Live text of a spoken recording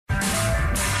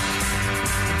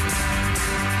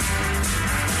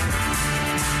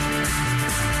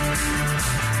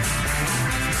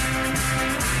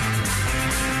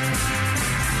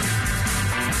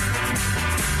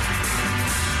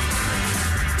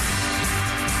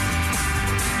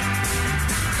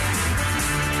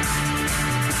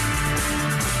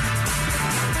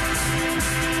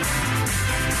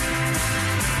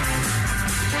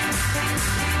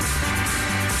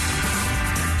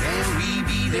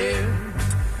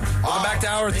Back to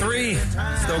hour 3.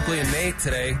 Stokely and Nate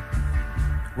today.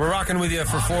 We're rocking with you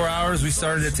for 4 hours. We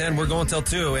started at 10. We're going till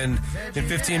 2. And in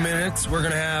 15 minutes, we're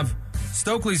going to have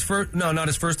Stokely's first, no, not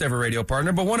his first ever radio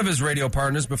partner, but one of his radio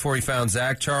partners before he found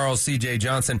Zach, Charles C.J.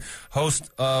 Johnson, host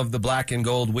of the Black and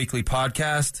Gold Weekly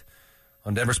podcast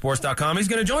on DenverSports.com. He's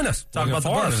going to join us. Talk about the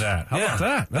Bucks. That. How about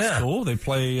that? That's cool. They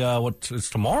play, it's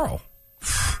tomorrow.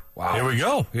 Wow. Here we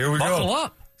go. Buckle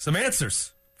up. Some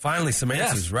answers. Finally, some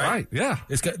answers, yes, right? Yeah.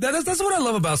 That's what I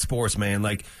love about sports, man.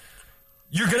 Like,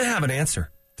 you're going to have an answer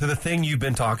to the thing you've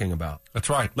been talking about. That's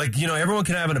right. Like, everyone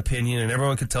can have an opinion, and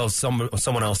everyone can tell someone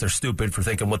else they're stupid for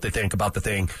thinking what they think about the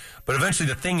thing. But eventually,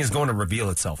 the thing is going to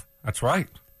reveal itself. That's right.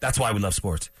 That's why we love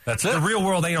sports. That's it. The real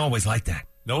world ain't always like that.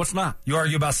 No, it's not. You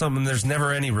argue about something, there's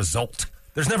never any result.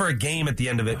 There's never a game at the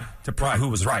end of it to prove who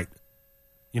was right.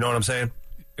 You know what I'm saying?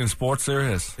 In sports, there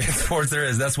is. In sports, there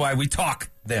is. That's why we talk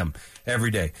them every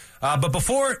day. But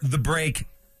before the break,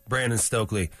 Brandon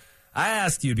Stokley, I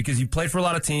asked you, because you played for a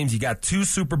lot of teams, you got 2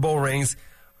 Super Bowl rings.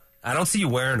 I don't see you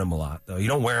wearing them a lot, though. You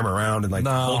don't wear them around and,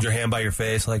 hold your hand by your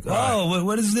face. Like,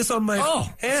 what is this on my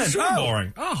hand? It's Super Bowl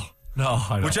ring. No, I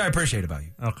don't. Which I appreciate about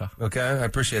you. Okay, I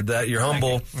appreciate that. You're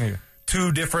humble. Thank you.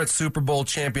 2 different Super Bowl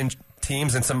champion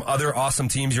teams and some other awesome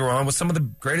teams you were on with some of the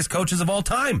greatest coaches of all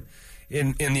time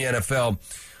in the NFL.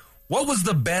 What was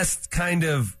the best kind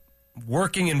of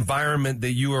working environment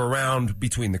that you were around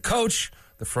between the coach,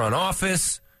 the front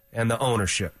office, and the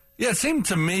ownership? Yeah, it seemed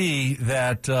to me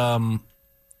that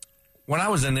when I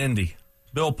was in Indy,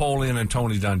 Bill Polian and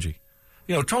Tony Dungy.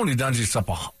 Tony Dungy's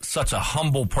such a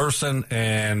humble person,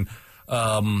 and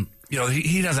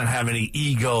he doesn't have any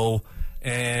ego.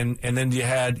 And then you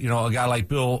had a guy like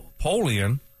Bill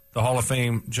Polian, the Hall of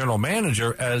Fame general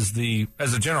manager, as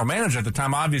a general manager at the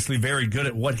time, obviously very good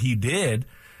at what he did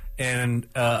and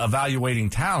evaluating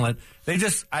talent.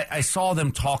 I saw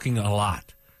them talking a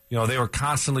lot. They were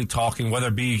constantly talking, whether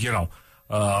it be,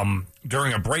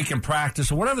 during a break in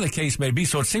practice or whatever the case may be.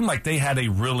 So it seemed like they had a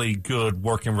really good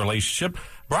working relationship.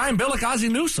 Brian Billick, Ozzie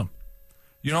Newsome.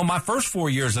 My first 4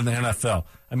 years in the NFL,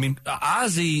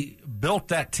 Ozzie built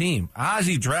that team.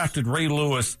 Ozzie drafted Ray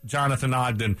Lewis, Jonathan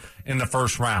Ogden in the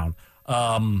first round.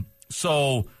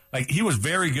 He was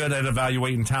very good at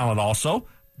evaluating talent also.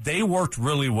 They worked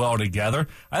really well together.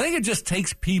 I think it just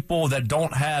takes people that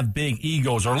don't have big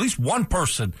egos, or at least one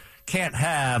person can't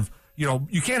have,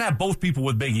 you can't have both people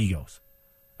with big egos.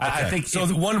 Okay. I think so.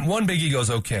 One big ego is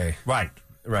okay. Right.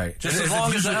 Just as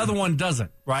long as the other one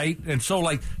doesn't, right? And so,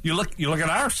 you look at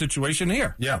our situation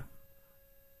here. Yeah.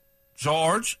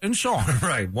 George and Sean.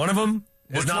 Right. One of them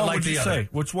is not like the other.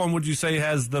 Which one would you say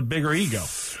has the bigger ego?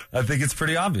 I think it's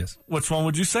pretty obvious. Which one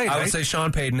would you say, I would say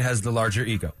Sean Payton has the larger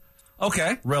ego.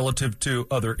 Okay. Relative to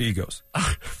other egos.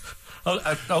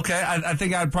 Okay. I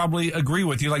think I'd probably agree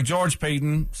with you. Like, George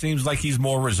Payton seems like he's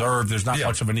more reserved. There's not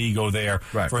much of an ego there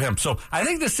for him. So I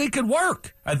think this thing could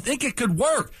work. I think it could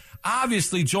work.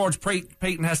 Obviously, George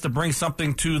Payton has to bring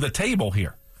something to the table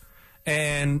here.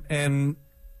 And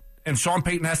Sean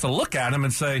Payton has to look at him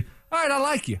and say, all right, I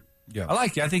like you. Yeah. I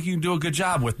like you. I think you can do a good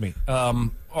job with me.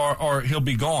 Or he'll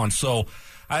be gone. So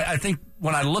I think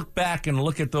when I look back and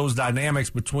look at those dynamics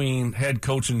between head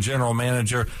coach and general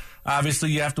manager,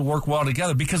 obviously you have to work well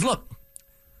together. Because, look,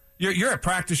 you're at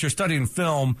practice, you're studying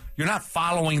film, you're not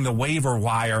following the waiver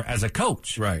wire as a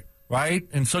coach. Right?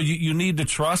 And so you need to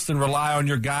trust and rely on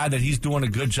your guy that he's doing a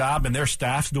good job and their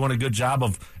staff's doing a good job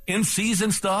of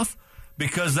in-season stuff,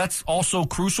 because that's also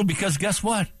crucial. Because guess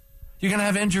what? You're going to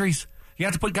have injuries. You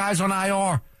have to put guys on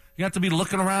IR. You have to be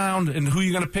looking around and who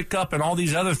you're going to pick up and all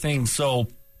these other things. So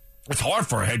it's hard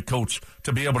for a head coach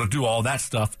to be able to do all that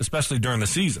stuff, especially during the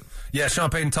season. Yeah, Sean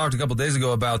Payton talked a couple days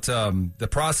ago about the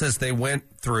process they went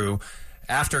through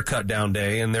after cut down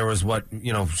day, and there was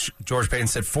George Payton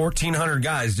said 1,400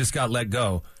 guys just got let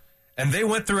go, and they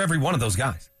went through every one of those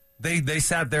guys. They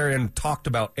sat there and talked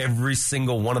about every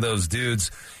single one of those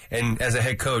dudes, and as a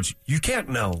head coach, you can't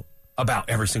know about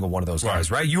every single one of those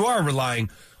guys, right? You are relying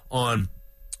on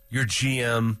your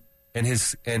GM and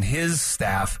his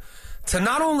staff to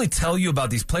not only tell you about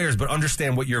these players, but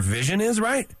understand what your vision is,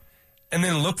 right? And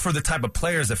then look for the type of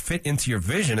players that fit into your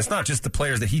vision. It's not just the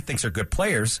players that he thinks are good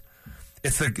players.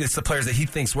 It's the players that he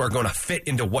thinks are going to fit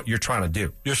into what you're trying to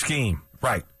do. Your scheme.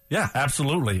 Right. Yeah,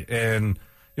 absolutely. And,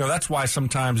 that's why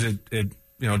sometimes it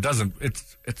doesn't,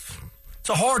 it's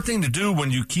a hard thing to do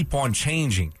when you keep on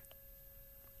changing.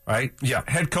 Right? Yeah.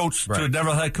 Head coach to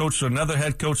another head coach to another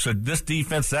head coach to this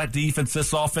defense, that defense,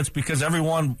 this offense, because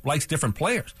everyone likes different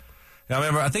players. I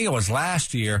remember, I think it was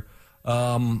last year,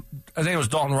 I think it was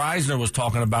Dalton Reisner was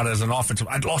talking about it as an offensive.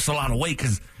 I lost a lot of weight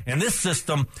because in this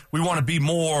system, we want to be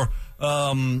more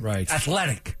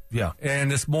athletic. Yeah.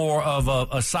 And it's more of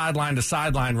a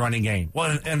sideline-to-sideline running game.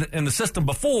 Well, and in the system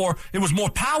before, it was more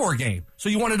power game. So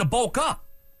you wanted to bulk up,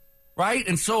 right?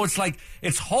 And so it's like,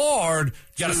 it's hard.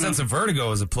 You got a sense of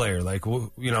vertigo as a player, like,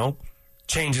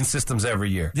 changing systems every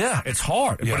year. Yeah, it's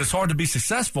hard. Yeah. But it's hard to be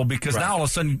successful because now all of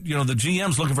a sudden, the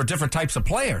GM's looking for different types of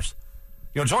players.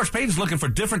 George Payton's looking for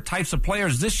different types of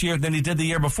players this year than he did the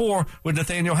year before with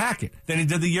Nathaniel Hackett, than he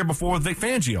did the year before with Vic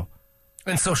Fangio.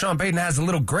 And so Sean Payton has a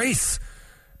little grace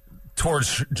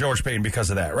towards George Payton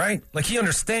because of that, right? Like, he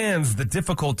understands the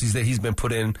difficulties that he's been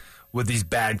put in with these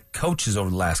bad coaches over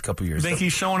the last couple of years. You think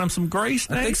he's showing him some grace,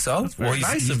 Nate? I think so. That's very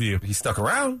nice of you. He stuck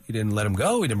around. He didn't let him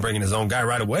go. He didn't bring in his own guy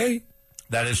right away.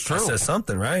 That is true. That says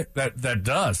something, right? That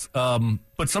does.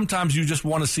 But sometimes you just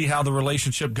want to see how the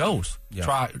relationship goes.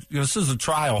 Yeah. This is a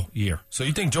trial year. So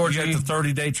you think George You get the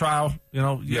 30-day trial,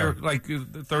 like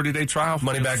the 30-day trial.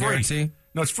 Money back guarantee?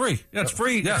 No, it's free. Yeah, it's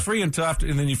free. Yeah. It's free until after,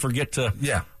 and then you forget to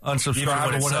unsubscribe Even when or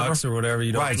whatever. It sucks or whatever.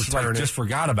 You don't right, it's return like it. just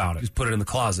forgot about it. Just put it in the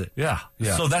closet. Yeah.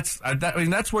 Yeah. So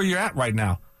that's where you're at right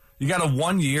now. You got a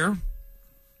 1-year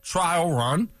trial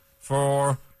run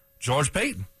for George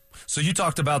Payton. So you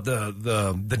talked about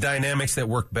the dynamics that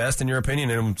worked best in your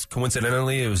opinion, and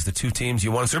coincidentally, it was the two teams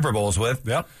you won Super Bowls with.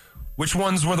 Yep. Which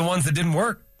ones were the ones that didn't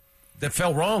work, that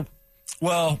felt wrong?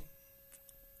 Well,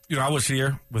 I was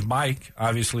here with Mike.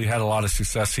 Obviously, had a lot of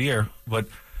success here, but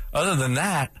other than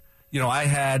that, I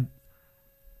had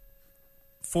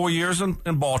 4 years in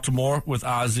Baltimore with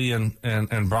Ozzie and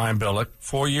Brian Billick,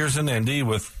 4 years in Indy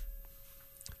with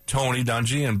Tony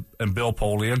Dungy and Bill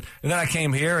Polian, and then I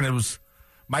came here and it was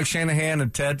Mike Shanahan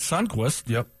and Ted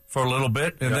Sundquist for a little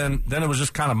bit, and then it was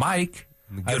just kind of Mike.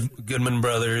 The Goodman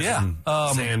brothers and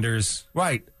Sanders.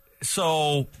 Right.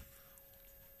 So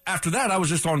after that, I was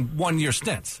just on 1-year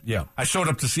stints. Yeah. I showed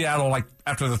up to Seattle like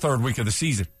after the third week of the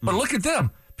season. But look at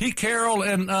them. Pete Carroll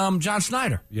and John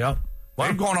Snyder. Yeah.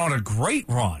 They've gone on a great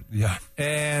run. Yeah.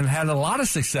 And had a lot of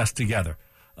success together.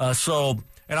 And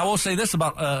I will say this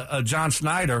about John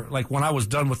Snyder. Like when I was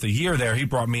done with the year there, he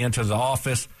brought me into the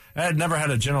office. I had never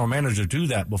had a general manager do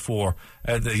that before.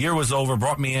 The year was over,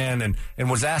 brought me in and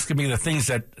was asking me the things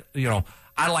that,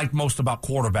 I liked most about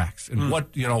quarterbacks and what,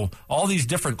 all these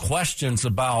different questions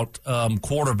about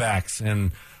quarterbacks.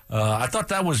 And I thought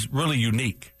that was really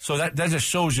unique. So that just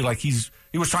shows you like he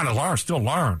was trying to still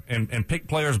learn and pick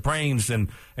players' brains and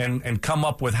come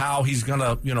up with how he's going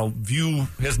to, view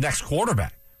his next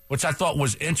quarterback, which I thought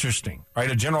was interesting,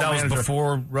 right? A general manager. That was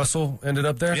before Russell ended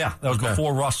up there? Yeah, that was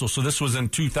before Russell. So this was in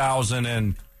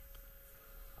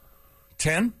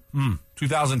 2010.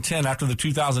 2010, after the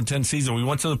 2010 season. We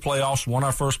went to the playoffs, won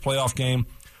our first playoff game,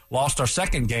 lost our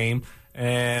second game,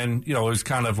 and, it was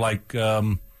kind of like,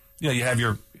 you have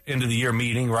your end-of-the-year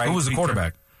meeting, right? Who was the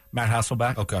quarterback? Matt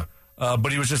Hasselbeck. Okay.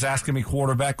 But he was just asking me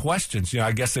quarterback questions.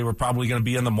 I guess they were probably going to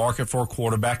be in the market for a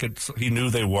quarterback. He knew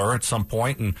they were at some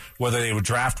point, and whether they would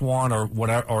draft one or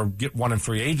whatever, or get one in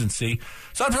free agency.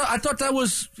 So I thought that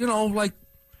was,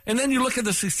 and then you look at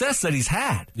the success that he's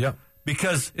had. Yeah.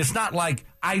 Because it's not like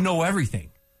I know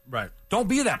everything. Right. Don't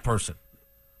be that person,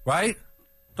 right?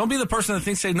 Don't be the person that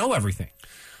thinks they know everything.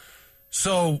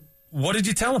 So what did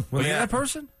you tell him? Were you that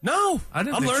person? No, I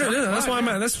didn't. I'm think learning. so. That's why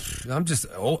I'm just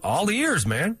all ears,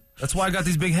 man. That's why I got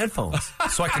these big headphones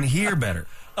so I can hear better.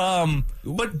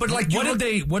 But like, what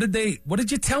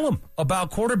did you tell him about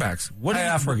quarterbacks?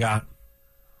 I forgot.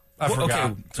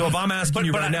 Okay, so if I'm asking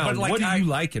you right now, like, what do you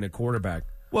like in a quarterback?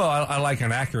 Well, I like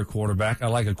an accurate quarterback. I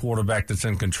like a quarterback that's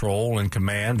in control and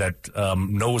command, that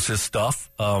knows his stuff.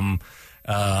 But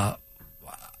I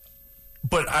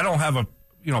don't have a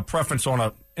preference on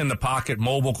a in the pocket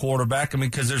mobile quarterback. I mean,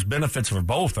 because there's benefits for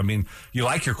both. I mean, you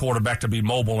like your quarterback to be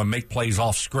mobile and make plays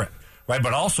off script, right?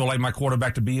 But also like my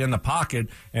quarterback to be in the pocket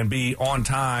and be on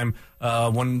time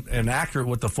and accurate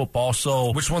with the football.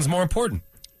 So which one's more important?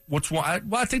 Which one?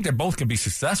 I think they both can be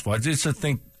successful. I just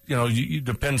think. It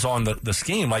depends on the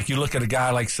scheme. Like you look at a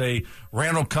guy like, say,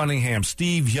 Randall Cunningham,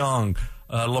 Steve Young,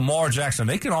 Lamar Jackson.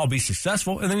 They can all be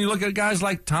successful. And then you look at guys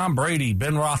like Tom Brady,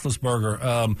 Ben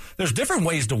Roethlisberger. There's different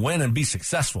ways to win and be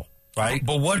successful, right?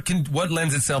 But what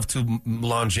lends itself to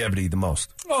longevity the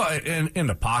most? Well, in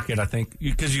the pocket, I think,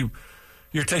 because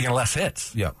you're taking less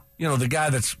hits. Yeah. The guy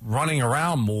that's running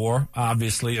around more,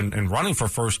 obviously, and running for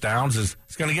first downs is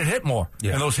going to get hit more.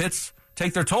 Yeah. And those hits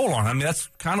take their toll on him. I mean, that's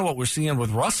kind of what we're seeing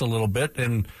with Russ a little bit.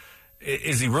 And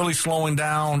is he really slowing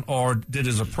down, or did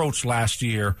his approach last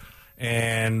year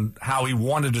and how he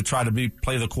wanted to try to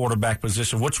play the quarterback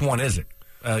position? Which one is it?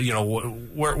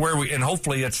 Where we, and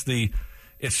hopefully it's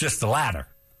just the latter.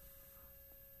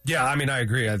 Yeah, I mean, I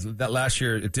agree. That last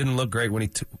year, it didn't look great when he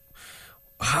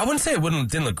I wouldn't say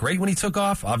didn't look great when he took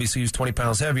off. Obviously, he was 20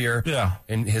 pounds heavier. Yeah.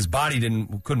 And his body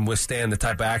couldn't withstand the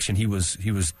type of action he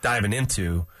was diving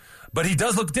into. But he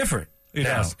does look different. He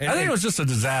does. I think it was just a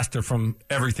disaster from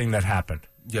everything that happened.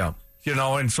 Yeah.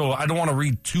 And so I don't want to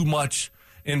read too much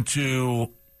into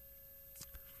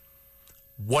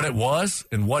what it was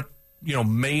and what,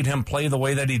 made him play the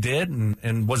way that he did.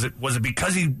 And was it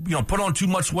because he, put on too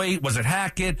much weight? Was it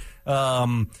Hackett?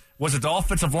 Was it the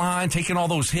offensive line taking all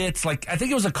those hits? I think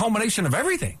it was a culmination of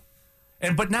everything.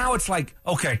 But now it's like,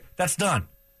 okay, that's done.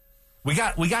 We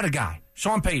got a guy,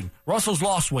 Sean Payton. Russell's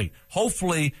lost weight.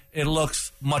 Hopefully it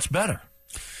looks much better.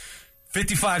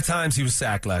 55 times he was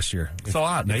sacked last year. It's a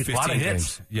lot, Nate. A lot of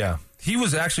hits. Games. Yeah.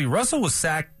 Russell was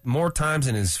sacked more times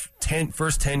in his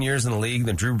first 10 years in the league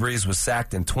than Drew Brees was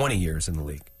sacked in 20 years in the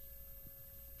league.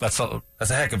 That's a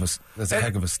heck of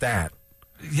a stat.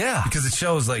 Yeah. Because it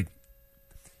shows,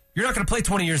 you're not going to play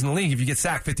 20 years in the league if you get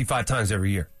sacked 55 times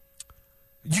every year.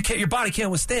 Your body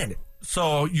can't withstand it.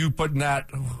 So you putting that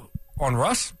on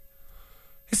Russ?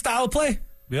 His style of play.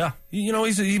 Yeah. He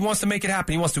wants to make it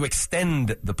happen. He wants to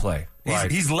extend the play.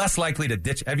 He's less likely to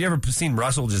ditch. Have you ever seen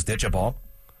Russell just ditch a ball?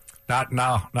 Not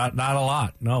a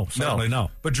lot. No, certainly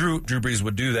no. But Drew Brees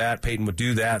would do that. Peyton would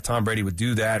do that. Tom Brady would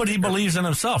do that. But he believes in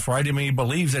himself, right? I mean, he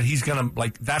believes that he's going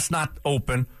to, that's not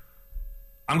open.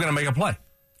 I'm going to make a play.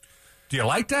 Do you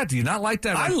like that? Do you not like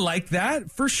that? I like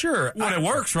that for sure. When it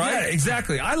works, right? Yeah,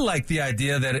 exactly. I like the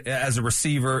idea that as a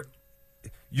receiver,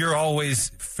 you're always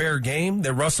fair game,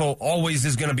 that Russell always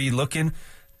is going to be looking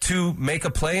to make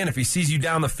a play, and if he sees you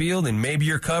down the field and maybe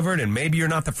you're covered and maybe you're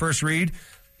not the first read,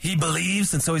 he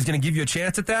believes, and so he's going to give you a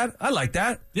chance at that. I like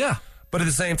that. Yeah. But at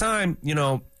the same time,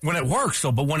 when it works,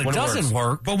 but when it doesn't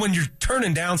work. But when you're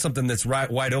turning down something that's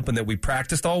wide open that we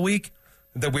practiced all week,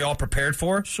 that we all prepared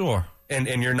for. Sure. And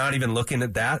you're not even looking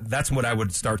at that, that's what I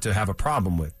would start to have a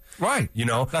problem with. Right.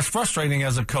 That's frustrating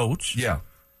as a coach. Yeah.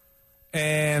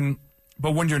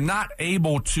 But when you're not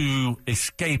able to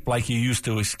escape like you used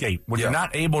to escape, when you're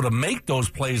not able to make those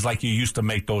plays like you used to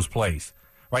make those plays,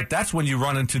 right? That's when you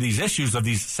run into these issues of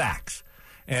these sacks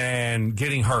and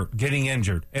getting hurt, getting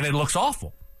injured, and it looks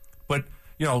awful. But,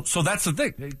 so that's the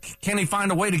thing. Can he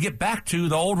find a way to get back to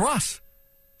the old Russ?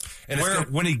 And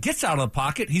when he gets out of the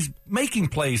pocket, he's making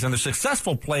plays, and they're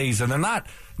successful plays, and they're not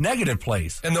negative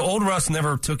plays. And the old Russ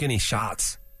never took any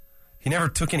shots. He never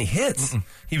took any hits. Mm-mm.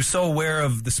 He was so aware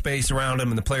of the space around him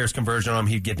and the player's conversion on him,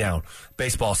 he'd get down,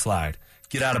 baseball slide,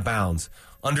 get out of bounds,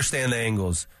 understand the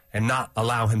angles, and not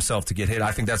allow himself to get hit.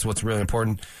 I think that's what's really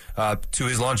important to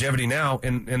his longevity now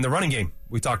in the running game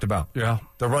we talked about. Yeah.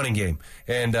 The running game.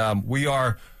 And we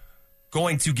are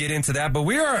going to get into that, but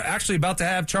we are actually about to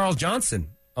have Charles Johnson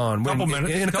on in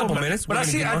a couple minutes. But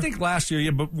I think last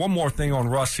year, but one more thing on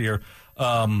Russ here.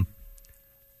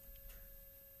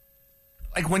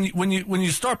 When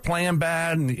you start playing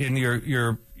bad and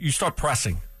you start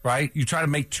pressing, right? You try to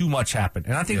make too much happen.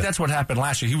 And I think that's what happened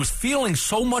last year. He was feeling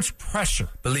so much pressure.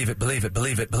 Believe it.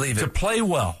 To play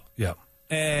well. Yeah.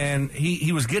 And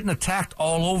he was getting attacked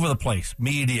all over the place.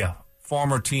 Media,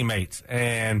 former teammates.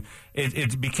 And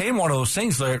it became one of those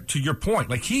things there, to your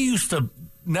point. He used to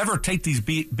never take these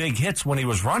big hits when he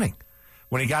was running.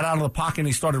 When he got out of the pocket and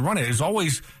he started running, it was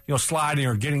always, sliding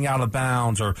or getting out of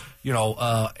bounds or,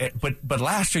 but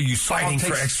last year you saw him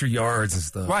for extra yards and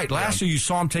stuff. Right. Last year you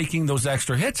saw him taking those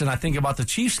extra hits. And I think about the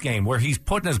Chiefs game where he's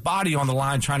putting his body on the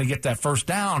line trying to get that first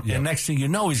down. Yep. And next thing you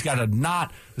know, he's got a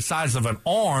knot the size of an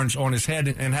orange on his head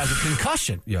and has a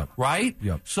concussion. Yep. Right?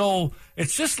 Yep. So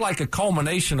it's just like a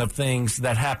culmination of things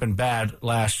that happened bad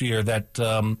last year that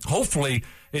hopefully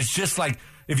it's just like,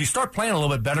 if you start playing a little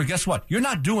bit better, guess what? You're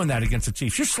not doing that against the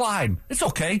Chiefs. You're sliding. It's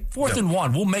okay. 4th and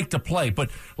 1. We'll make the play. But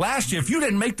last year, if you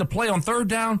didn't make the play on 3rd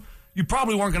down, you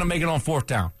probably weren't going to make it on 4th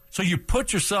down. So you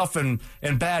put yourself in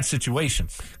bad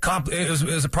situations. It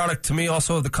was a product, to me,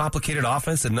 also of the complicated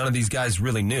offense that none of these guys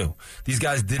really knew. These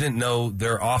guys didn't know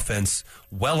their offense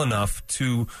well enough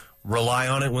to rely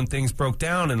on it when things broke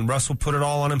down, and Russell put it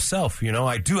all on himself.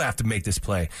 I do have to make this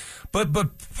play. But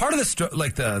part of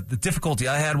the difficulty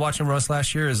I had watching Russ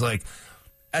last year is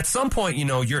at some point,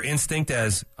 your instinct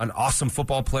as an awesome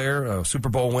football player, a Super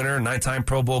Bowl winner, 9-time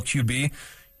Pro Bowl QB,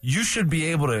 you should be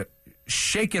able to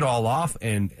shake it all off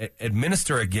and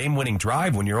administer a game-winning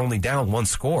drive when you're only down 1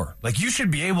 score. You should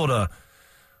be able to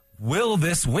will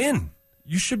this win.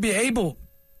 You should be able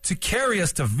to carry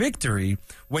us to victory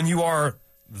when you are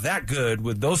that good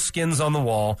with those skins on the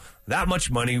wall, that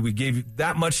much money, we gave you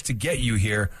that much to get you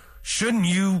here. Shouldn't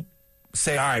you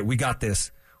say, all right, we got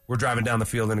this. We're driving down the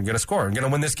field and going to score and going to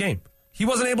win this game? He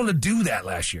wasn't able to do that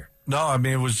last year. No,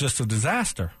 it was just a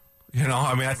disaster.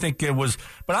 I think it was,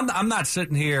 but I'm not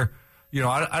sitting here,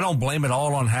 I don't blame it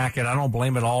all on Hackett. I don't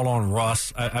blame it all on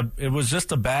Russ. It was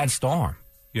just a bad storm.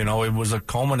 It was a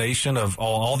culmination of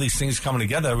all these things coming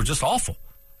together. It was just awful,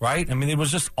 right? I mean, it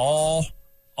was just all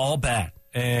bad.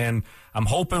 And I'm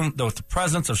hoping that with the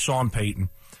presence of Sean Payton,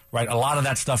 right, a lot of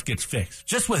that stuff gets fixed.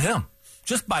 Just with him.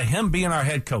 Just by him being our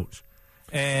head coach.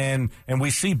 And we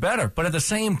see better. But at the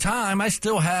same time, I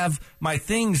still have my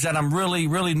things that I'm really,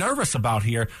 really nervous about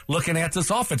here looking at this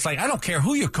offense. Like, I don't care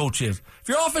who your coach is. If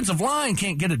your offensive line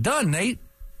can't get it done, Nate,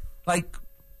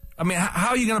 how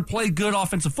are you going to play good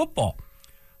offensive football?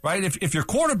 Right? If your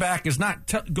quarterback is not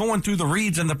going through the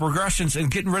reads and the progressions and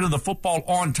getting rid of the football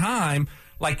on time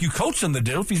like you coach him to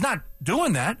do, if he's not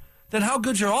doing that, then how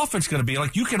good's your offense going to be?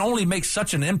 Like, you can only make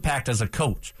such an impact as a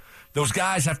coach. Those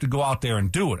guys have to go out there and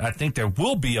do it. I think there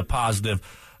will be a positive,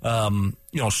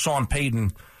 Sean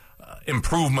Payton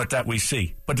improvement that we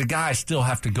see. But the guys still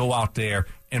have to go out there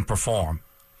and perform.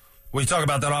 When you talk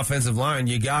about that offensive line,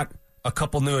 you got a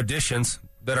couple new additions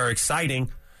that are exciting,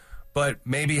 but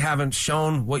maybe haven't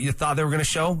shown what you thought they were going to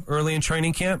show early in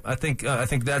training camp. I think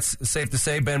that's safe to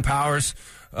say. Ben Powers,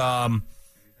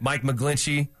 Mike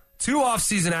McGlinchey, 2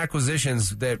 offseason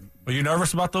acquisitions that. Are you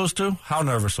nervous about those two? How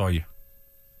nervous are you?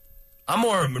 I'm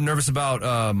more nervous about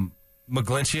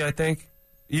McGlinchey, I think,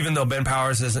 even though Ben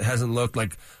Powers hasn't looked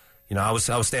like, I was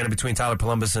standing between Tyler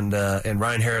Columbus and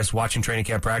Ryan Harris watching training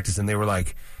camp practice, and they were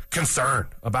like concerned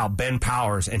about Ben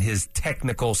Powers and his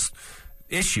technical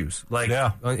issues,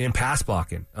 in pass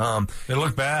blocking. They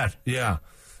look bad. Yeah.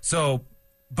 So,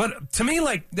 but to me,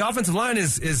 like, the offensive line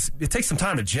is it takes some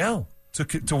time to gel,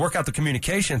 to work out the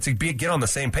communication, to get on the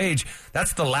same page.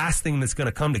 That's the last thing that's going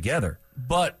to come together.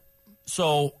 But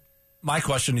so. My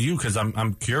question to you, because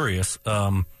I'm curious,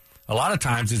 a lot of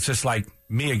times it's just like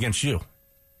me against you.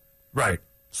 Right.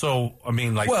 So,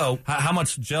 how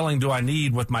much gelling do I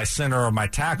need with my center or my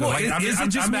tackle? Well,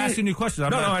 I'm asking you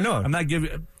questions. No, I know. I'm not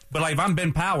giving. But if I'm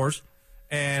Ben Powers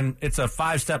and it's a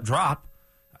 5-step drop,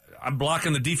 I'm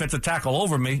blocking the defensive tackle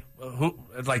over me.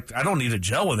 I don't need to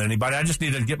gel with anybody. I just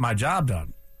need to get my job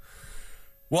done.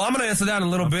 Well, I'm going to answer that in a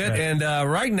little bit. And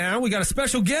right now, we got a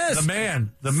special guest. The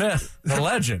man, the myth, the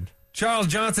legend. Charles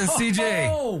Johnson,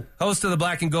 CJ, host of the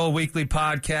Black and Gold Weekly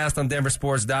podcast on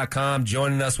DenverSports.com,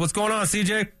 joining us. What's going on,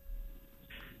 CJ?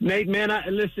 Nate, man,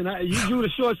 you drew the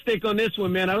short stick on this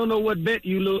one, man. I don't know what bet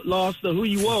you lost or who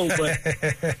you owe,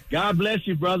 but God bless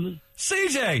you, brother.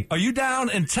 CJ, are you down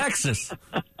in Texas?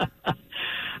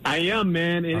 I am,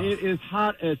 man, and it is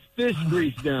hot as fish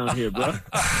grease down here, bro.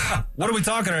 What are we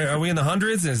talking? Are we in the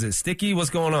hundreds? Is it sticky? What's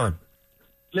going on?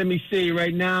 Let me see.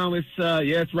 Right now, it's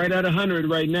right at 100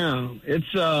 right now. It's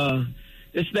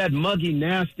that muggy,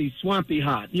 nasty, swampy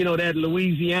hot. That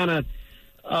Louisiana,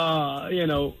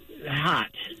 hot.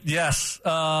 Yes.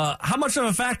 How much of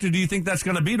a factor do you think that's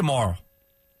going to be tomorrow?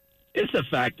 It's a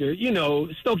factor.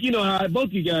 Stoke, how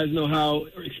both you guys know how,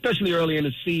 especially early in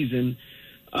the season,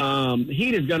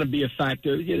 heat is going to be a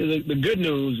factor. The good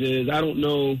news is I don't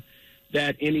know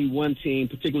that any one team,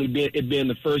 particularly it being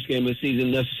the first game of the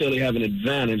season, necessarily have an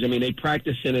advantage. I mean, they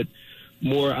practice in it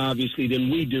more, obviously, than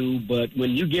we do. But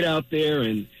when you get out there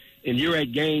and you're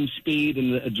at game speed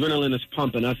and the adrenaline is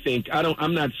pumping,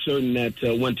 I'm not certain that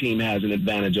one team has an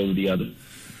advantage over the other.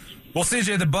 Well,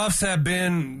 CJ, the Buffs have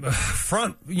been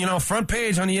front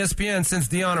page on ESPN since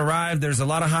Dion arrived. There's a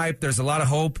lot of hype. There's a lot of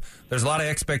hope. There's a lot of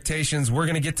expectations. We're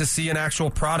going to get to see an actual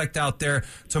product out there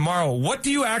tomorrow. What do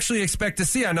you actually expect to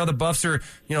see? I know the Buffs are,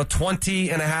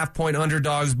 20.5-point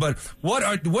underdogs, but what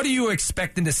are you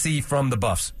expecting to see from the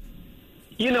Buffs?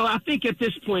 I think at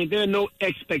this point there are no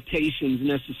expectations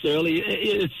necessarily.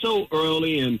 It's so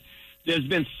early, and there's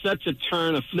been such a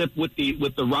flip with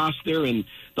the roster, and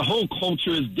the whole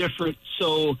culture is different.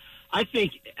 So I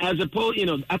think I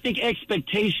think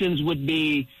expectations would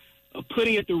be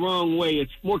putting it the wrong way.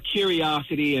 It's more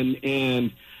curiosity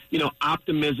and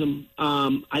optimism.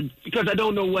 Because I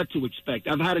don't know what to expect.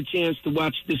 I've had a chance to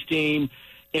watch this team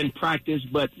in practice,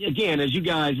 but again, as you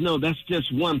guys know, that's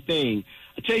just one thing.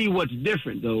 I tell you what's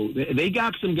different, though. They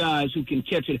got some guys who can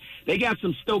catch it. They got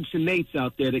some Stokes and Nates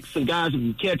out there, some guys who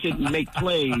can catch it and make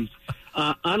plays,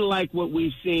 unlike what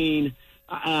we've seen,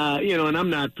 and I'm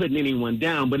not putting anyone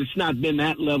down, but it's not been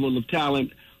that level of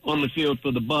talent on the field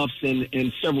for the Buffs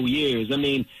in several years. I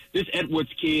mean, this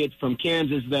Edwards kid from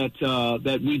Kansas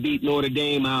that we beat Notre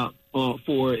Dame out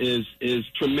for is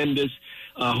tremendous.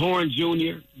 Horn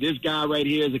Jr., this guy right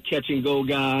here is a catch-and-go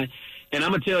guy. And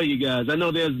I'm going to tell you guys, I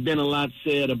know there's been a lot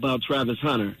said about Travis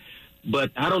Hunter, but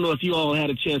I don't know if you all had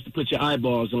a chance to put your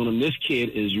eyeballs on him. This kid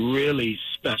is really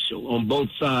special on both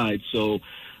sides. So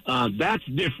that's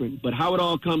different. But how it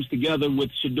all comes together with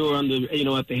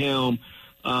Shedeur at the helm,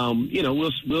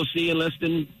 we'll see in less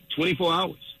than 24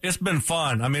 hours. It's been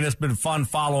fun. I mean, it's been fun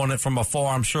following it from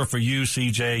afar. I'm sure for you,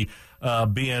 CJ,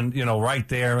 being right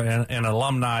there and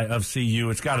alumni of CU,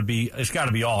 it's got to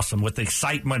be awesome with the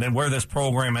excitement and where this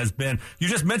program has been. You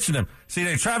just mentioned him,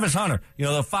 CJ Travis Hunter.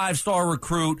 The 5-star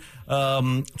recruit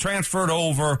transferred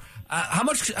over. How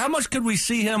much could we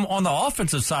see him on the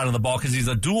offensive side of the ball, because he's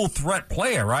a dual threat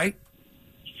player, right?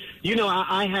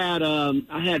 I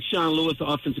had Sean Lewis, the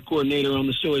offensive coordinator, on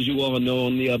the show, as you all know,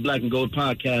 on the Black and Gold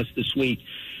podcast this week.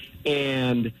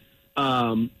 And,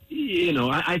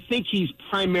 I think he's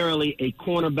primarily a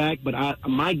cornerback, but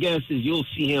my guess is you'll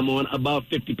see him on about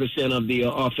 50% of the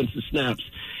offensive snaps.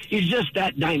 He's just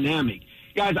that dynamic.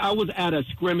 Guys, I was at a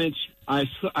scrimmage. I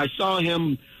saw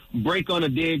him break on a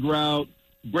dig route,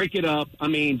 break it up. I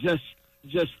mean,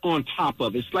 just on top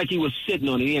of it. It's like he was sitting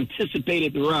on it. He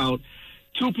anticipated the route.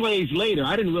 2 plays later,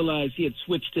 I didn't realize he had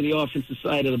switched to the offensive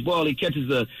side of the ball. He catches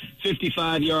a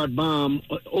 55-yard bomb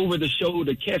over the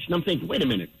shoulder catch, and I'm thinking, wait a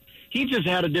minute. He just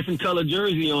had a different color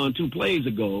jersey on 2 plays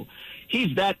ago.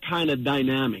 He's that kind of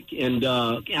dynamic, and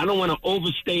I don't want to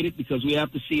overstate it because we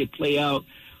have to see it play out,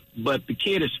 but the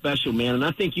kid is special, man, and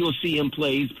I think you'll see him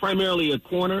play. He's primarily a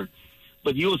corner,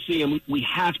 but you'll see him. We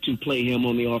have to play him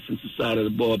on the offensive side of the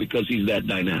ball because he's that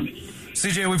dynamic.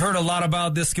 CJ, we've heard a lot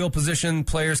about this skill position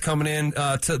players coming in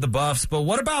to the Buffs, but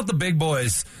what about the big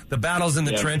boys, the battles in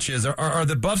the trenches? Are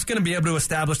the Buffs going to be able to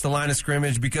establish the line of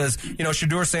scrimmage? Because,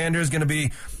 Shedeur Sanders is going to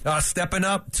be stepping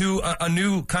up to a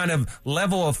new kind of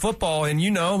level of football, and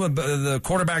the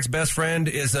quarterback's best friend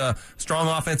is a strong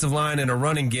offensive line and a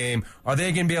running game. Are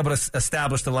they going to be able to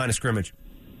establish the line of scrimmage?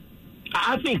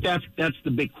 I think that's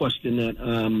the big question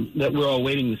that we're all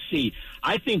waiting to see.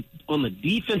 I think on the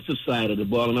defensive side of the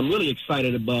ball, and I'm really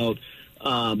excited about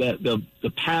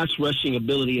the pass rushing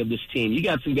ability of this team. You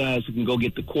got some guys who can go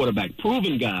get the quarterback,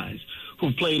 proven guys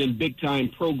who've played in big-time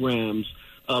programs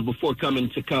before coming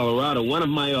to Colorado. One of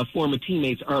my former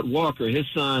teammates, Art Walker, his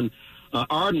son,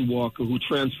 Arden Walker, who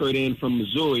transferred in from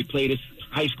Missouri, played his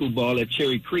high school ball at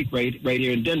Cherry Creek right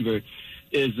here in Denver,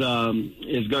 is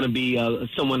going to be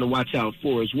someone to watch out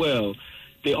for as well.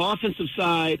 The offensive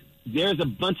side, there's a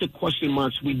bunch of question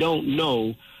marks we don't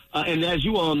know. And as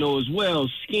you all know as well,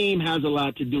 scheme has a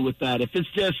lot to do with that. If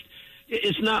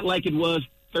it's not like it was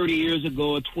 30 years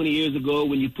ago or 20 years ago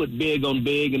when you put big on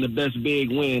big and the best big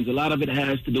wins. A lot of it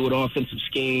has to do with offensive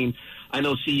scheme. I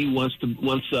know CU wants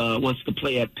to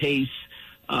play at pace.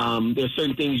 There's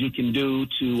certain things you can do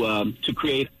to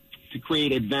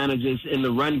create advantages in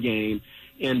the run game.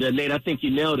 And, Nate, I think you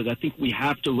nailed it. I think we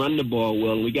have to run the ball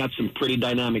well. We got some pretty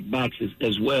dynamic backs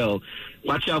as well.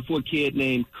 Watch out for a kid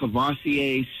named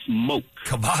Cavassier Smoke.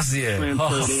 Cavassier.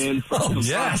 Transferred in from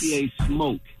Cavassier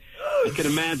Smoke. I can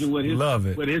imagine what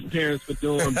his parents were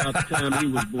doing about the time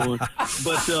he was born.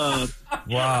 But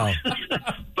wow.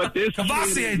 But this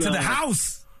Cavassier to the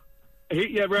house.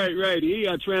 Right. He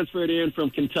got transferred in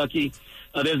from Kentucky.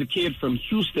 There's a kid from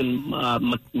Houston,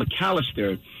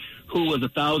 McAllister, who was a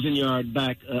 1,000-yard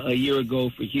back a year ago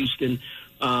for Houston,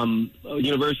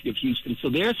 University of Houston. So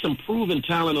there's some proven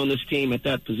talent on this team at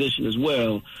that position as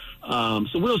well. So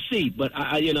we'll see. But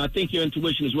I think your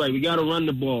intuition is right. We got to run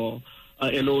the ball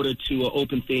in order to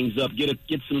open things up,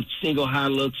 get some single high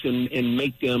looks and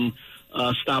make them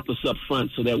stop us up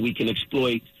front so that we can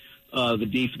exploit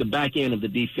the back end of the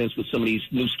defense with some of these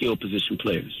new skill position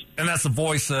players. And that's the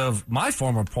voice of my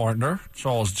former partner,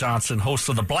 Charles Johnson, host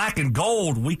of the Black and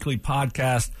Gold weekly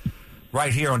podcast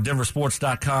right here on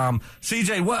DenverSports.com.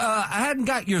 CJ, I hadn't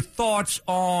got your thoughts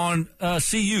on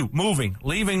CU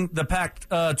leaving the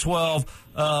Pac-12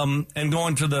 and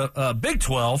going to the Big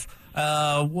 12.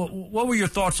 What were your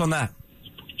thoughts on that?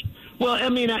 Well, I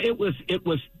mean, it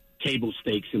was table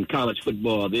stakes in college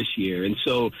football this year, and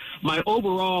so my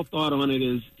overall thought on it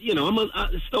is,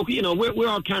 Stokley, we're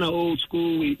all kind of old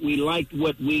school. We liked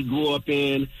what we grew up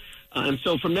in, and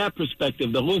so from that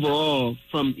perspective, the overall,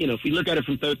 if we look at it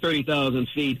from 30,000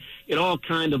 feet, it all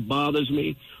kind of bothers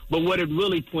me. But what it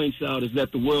really points out is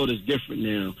that the world is different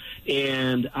now,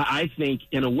 and I think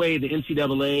in a way the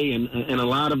NCAA and a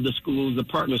lot of the schools, the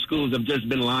partner schools, have just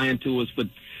been lying to us for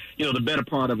the better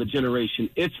part of a generation.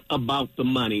 It's about the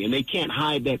money, and they can't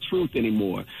hide that truth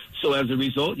anymore. So as a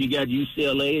result, you got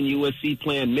UCLA and USC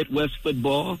playing Midwest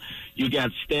football. You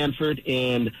got Stanford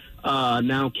and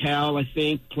now Cal, I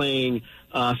think, playing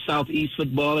Southeast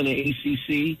football in the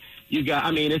ACC. You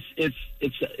got,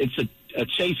 it's a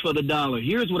chase for the dollar.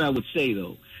 Here's what I would say,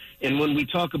 though, and when we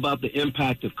talk about the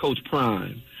impact of Coach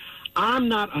Prime, I'm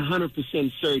not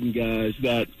 100% certain, guys,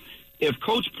 that if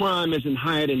Coach Prime isn't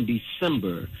hired in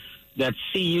December, that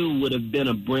CU would have been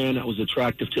a brand that was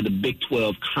attractive to the Big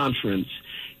 12 conference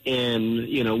in,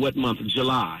 what month?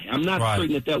 July. I'm not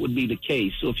certain that would be the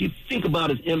case. So if you think about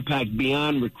his impact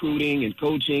beyond recruiting and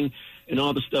coaching and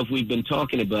all the stuff we've been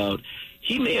talking about,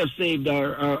 he may have saved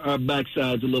our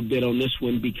backsides a little bit on this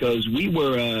one, because we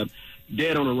were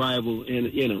dead on arrival.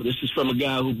 And, this is from a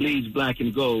guy who bleeds black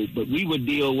and gold, but we were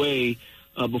DOA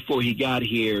before he got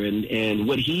here. And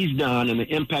what he's done and the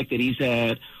impact that he's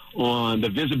had on the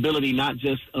visibility, not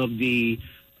just of the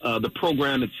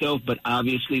program itself, but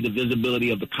obviously the visibility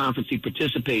of the conference he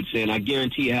participates in, I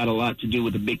guarantee it had a lot to do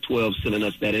with the Big 12 sending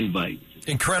us that invite.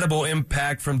 Incredible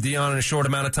impact from Deion in a short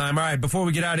amount of time. All right, before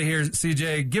we get out of here,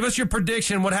 CJ, give us your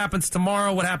prediction. What happens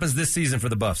tomorrow? What happens this season for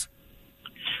the Buffs?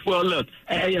 Well, look,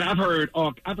 I've heard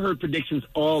predictions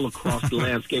all across the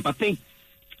landscape. I think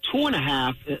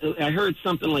 2.5. I heard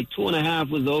something like 2.5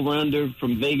 was over under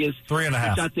from Vegas. 3.5.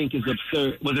 Which I think is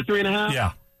absurd. Was it 3.5?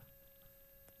 Yeah.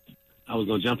 I was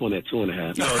going to jump on that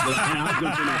 2.5. No,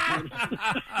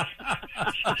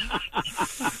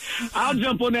 I'll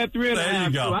jump on that 3.5. There you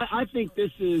go. So I think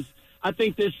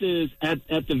this is at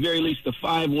the very least a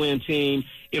 5-win team.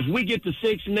 If we get to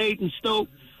 6 and 8 in Stoke,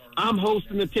 I'm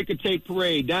hosting the ticker tape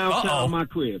parade downtown my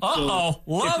crib. Love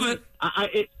it.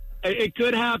 It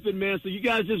could happen, man. So you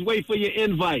guys just wait for your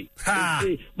invite.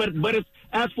 But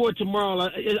as for tomorrow,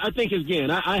 I think again,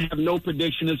 I have no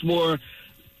prediction. It's more,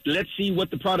 let's see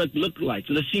what the product looked like.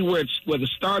 So let's see where the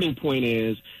starting point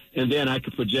is, and then I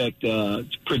could project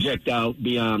out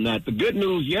beyond that. The good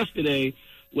news yesterday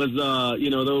was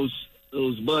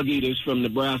those bug eaters from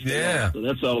Nebraska. Yeah. So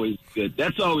that's always good.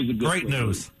 That's always a good Great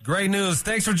news. Great news.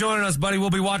 Thanks for joining us, buddy. We'll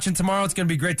be watching tomorrow. It's going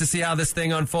to be great to see how this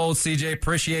thing unfolds. CJ,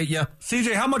 appreciate you.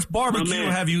 CJ, how much barbecue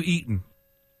have you eaten?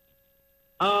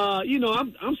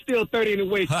 I'm still 30 in the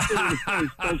waist. So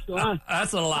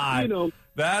That's a lie.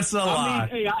 That's a lie.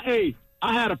 Hey,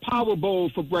 I had a power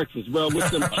bowl for breakfast, bro, with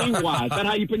some quinoa. Is that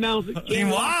how you pronounce it?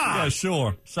 Quinoa. Yeah,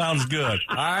 sure. Sounds good.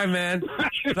 All right, man.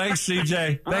 Thanks,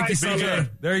 CJ. Thank you, CJ.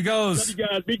 There he goes. Love you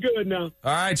guys. Be good now.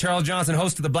 All right, Charles Johnson,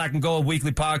 host of the Black and Gold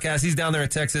Weekly Podcast. He's down there in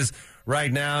Texas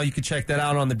right now. You can check that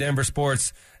out on the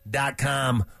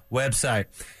denversports.com website.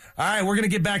 All right, we're going to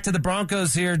get back to the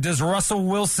Broncos here. Does Russell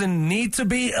Wilson need to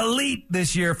be elite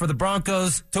this year for the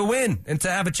Broncos to win and to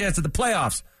have a chance at the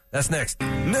playoffs? That's next.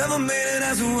 Never made it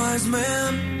as a wise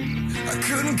man. I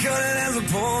couldn't cut it as a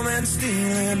poor man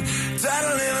stealing. Tired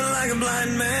of living like a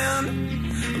blind man.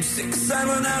 I'm sick aside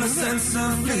without a sense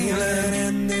of feeling.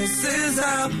 And this is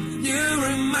how you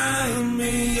remind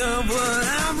me of what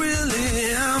I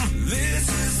really am. This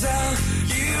is how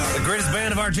you The greatest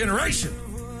band of our generation.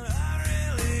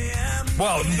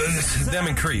 Well, them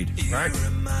and Creed, right?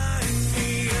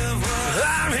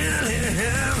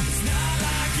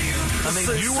 I mean,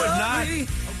 you would not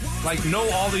know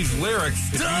all these lyrics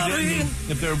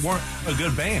if there weren't a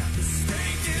good band.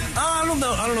 I don't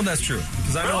know if that's true,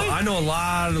 because I know a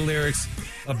lot of the lyrics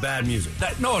of bad music.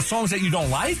 Songs that you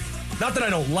don't like. Not that I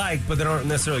don't like, but they aren't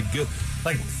necessarily good.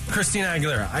 Like Christina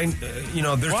Aguilera,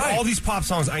 there's all these pop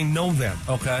songs. I know them.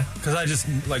 Okay, because I just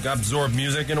absorb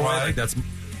music in a way. Like that's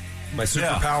my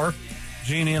superpower.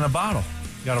 Genie in a bottle.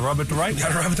 You gotta rub it the right way.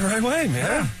 Gotta rub it the right way, man.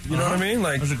 Yeah. You know what I mean?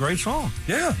 Like, it's a great song.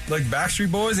 Yeah. Like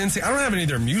Backstreet Boys, NSYNC. I don't have any of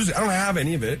their music. I don't have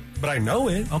any of it, but I know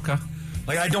it. Okay.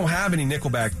 Like, I don't have any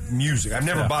Nickelback music. I've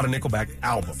never bought a Nickelback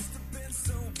album.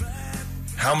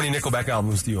 How many Nickelback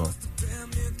albums do you own?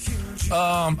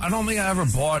 I don't think I ever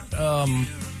bought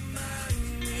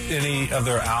any of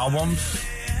their albums.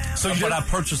 But I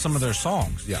purchased some of their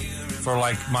songs. Yeah. For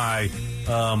my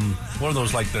what are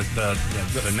those, like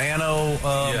the Nano?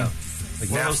 Like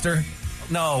Napster?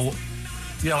 No.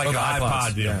 Yeah, like the an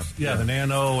iPod deal. Yeah. The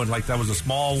Nano, and that was a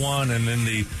small one, and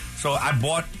then so I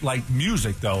bought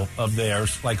music though of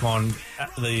theirs, on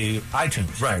the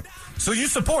iTunes. Right. So you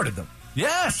supported them?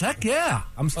 Yes, heck yeah.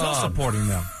 I'm still supporting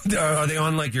them. Are they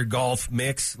on your golf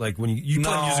mix? Like when you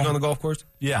play music on the golf course?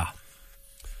 Yeah.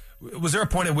 Was there a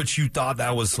point at which you thought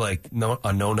that was a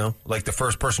no-no? Like the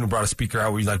first person who brought a speaker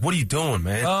out, where you're like, "What are you doing,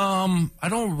 man?" I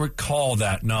don't recall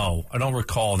that. No, I don't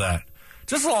recall that.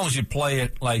 Just as long as you play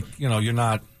it you're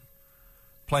not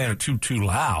playing it too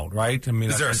loud, right? I mean,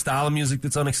 is there a style of music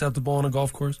that's unacceptable on a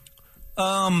golf course?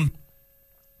 I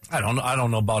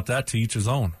don't know about that. To each his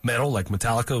own. Metal, like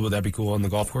Metallica, would that be cool on the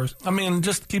golf course? I mean,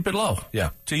 just keep it low.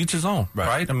 Yeah. To each his own,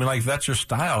 right? I mean, if that's your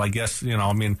style, I guess, I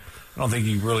don't think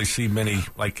you really see many,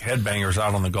 headbangers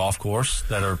out on the golf course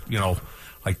that are,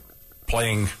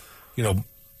 playing, the...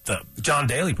 John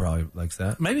Daly probably likes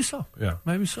that. Maybe so. Yeah.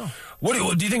 Maybe so. What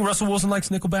do you think Russell Wilson likes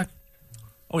Nickelback?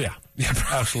 Oh, yeah. Yeah,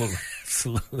 absolutely.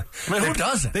 Absolutely. I mean, who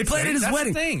doesn't? They played at his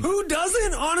wedding. Who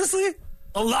doesn't, honestly?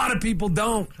 A lot of people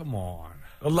don't. Come on.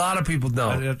 A lot of people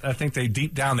don't. I think they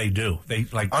deep down they do. They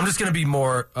like. I'm just going to be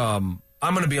more. I'm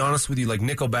going to be honest with you. Like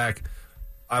Nickelback,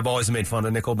 I've always made fun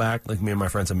of Nickelback. Like me and my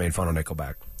friends have made fun of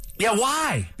Nickelback. Yeah,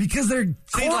 why? Because they're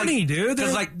corny, like, dude.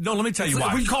 Because no, let me tell you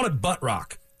why. We call it butt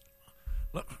rock.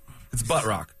 It's butt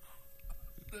rock.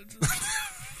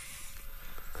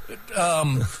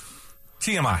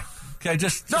 TMI. Okay,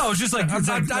 just no. It's just like I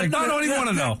don't even want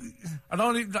to know. I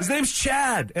don't even. His name's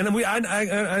Chad, and we.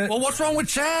 Well, what's wrong with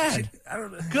Chad? I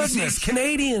don't know. Goodness, he's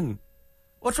Canadian.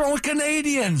 What's wrong with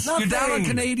Canadians? Nothing. You're down on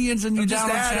Canadians and you're down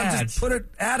on Chads. Just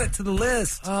add it to the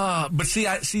list. But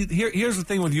here's the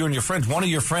thing with you and your friends. One of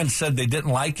your friends said they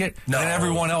didn't like it, and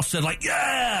everyone else said like,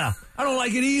 yeah, I don't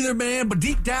like it either, man. But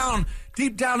deep down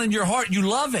in your heart, you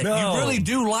love it. No. You really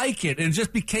do like it. It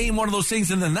just became one of those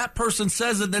things, and then that person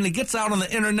says it, then it gets out on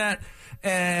the internet,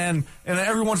 and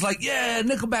everyone's like, yeah,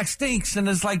 Nickelback stinks, and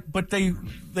it's like, but they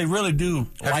really do.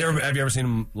 Have you ever seen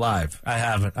them live? I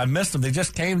haven't. I missed them. They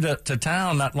just came to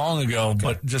town not long ago,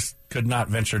 but just could not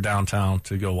venture downtown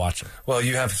to go watch it. Well,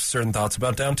 you have certain thoughts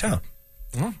about downtown.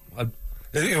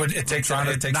 It takes not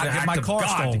get my car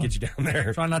stolen to get you down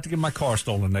there. Try not to get my car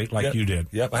stolen, Nate, like you did.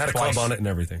 Yep, I had a club on it and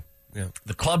everything. Yeah.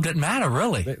 The club didn't matter,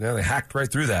 really. They hacked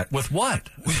right through that. With what?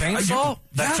 Chainsaw?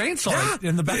 Chainsaw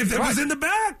in the back. It was in the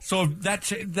back. So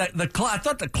the club. I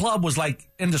thought the club was like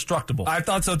indestructible. I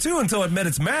thought so too until it met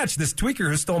its match. This tweaker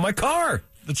who stole my car.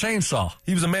 The chainsaw.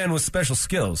 He was a man with special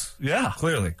skills. Yeah,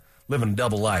 clearly living a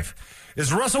double life.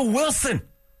 Is Russell Wilson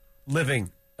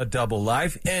living a double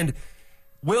life? And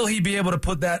will he be able to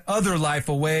put that other life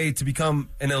away to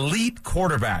become an elite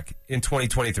quarterback in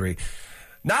 2023?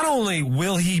 Not only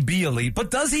will he be elite,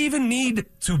 but does he even need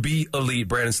to be elite,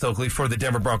 Brandon Stokley, for the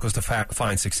Denver Broncos to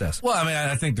find success? Well, I mean,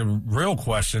 I think the real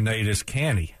question, Nate, is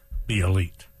can he be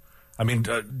elite? I mean,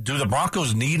 do the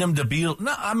Broncos need him to be? No,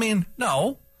 I mean,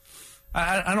 no.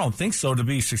 I don't think so to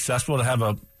be successful, to have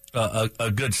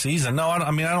a good season. No, I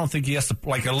mean, I don't think he has to,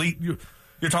 like, elite. You're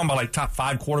talking about, like, top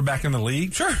 5 quarterback in the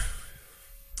league? Sure.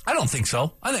 I don't think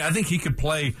so. I think he could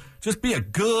play, just be a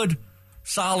good,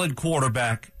 solid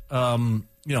quarterback. How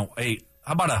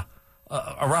about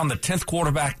around the 10th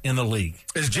quarterback in the league?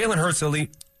 Is Jalen Hurts elite?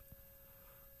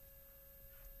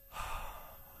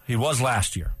 He was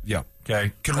last year. Yeah.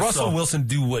 Okay. Can Russell Wilson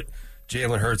do what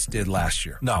Jalen Hurts did last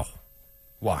year? No.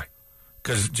 Why?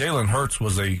 Because Jalen Hurts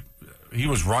was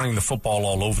running the football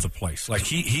all over the place. Like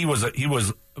he was a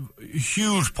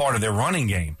huge part of their running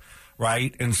game,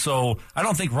 right? And so I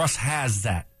don't think Russ has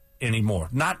that anymore.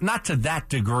 Not to that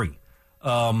degree.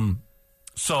 And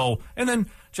then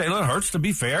Jalen Hurts, to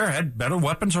be fair, had better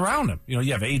weapons around him. You know,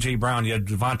 you have A.J. Brown, you have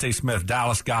Devontae Smith,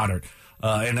 Dallas Goedert,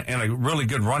 and a really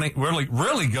good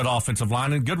really good offensive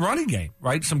line and good running game,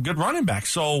 right? Some good running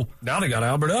backs. So now they got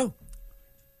Albert O.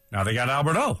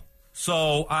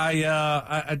 So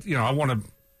I want to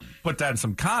put that in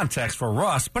some context for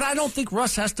Russ, but I don't think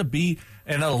Russ has to be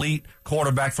an elite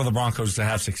quarterback for the Broncos to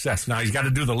have success. Now, he's got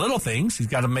to do the little things. He's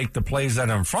got to make the plays that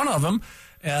are in front of him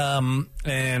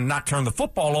and not turn the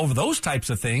football over, those types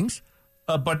of things.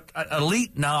 But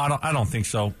elite, no, I don't think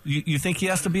so. You think he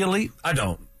has to be elite? I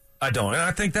don't. And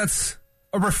I think that's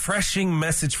a refreshing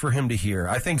message for him to hear.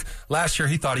 I think last year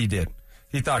he thought he did.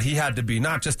 He thought he had to be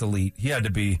not just elite, he had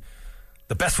to be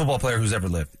the best football player who's ever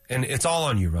lived. And it's all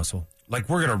on you, Russell. Like,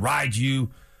 we're going to ride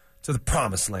you to the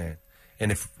promised land.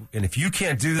 And if you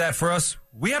can't do that for us,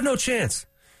 we have no chance.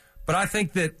 But I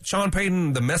think that Sean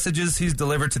Payton, the messages he's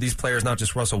delivered to these players, not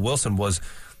just Russell Wilson, was,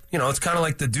 it's kind of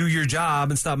like the do your job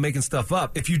and stop making stuff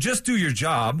up. If you just do your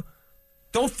job,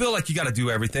 don't feel like you got to do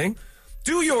everything.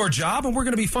 Do your job, and we're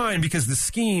going to be fine because the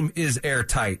scheme is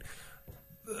airtight.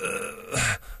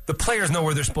 The players know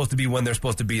where they're supposed to be when they're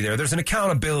supposed to be there. There's an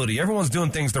accountability. Everyone's doing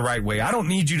things the right way. I don't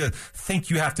need you to think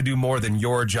you have to do more than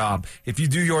your job. If you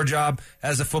do your job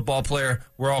as a football player,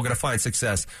 we're all going to find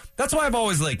success. That's why I've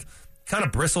always kind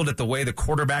of bristled at the way the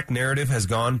quarterback narrative has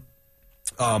gone.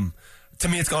 To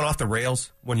me, it's gone off the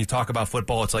rails. When you talk about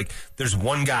football, it's like there's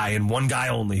one guy and one guy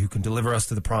only who can deliver us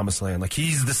to the promised land. Like,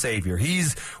 he's the savior.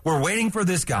 We're waiting for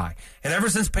this guy. And ever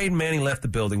since Peyton Manning left the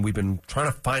building, we've been trying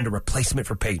to find a replacement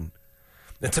for Peyton.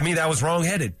 And to me, that was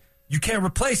wrong-headed. You can't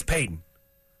replace Peyton.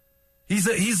 He's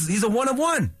a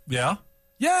one-of-one. Yeah?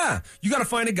 Yeah. You got to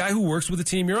find a guy who works with the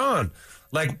team you're on.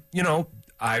 Like,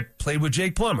 I played with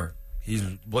Jake Plummer.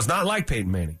 He was not like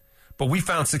Peyton Manning. But we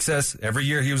found success. Every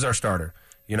year he was our starter.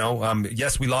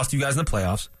 Yes, we lost you guys in the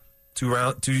playoffs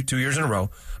 2 years in a row,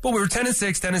 but we were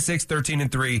 10-6, 10-6,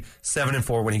 13-3,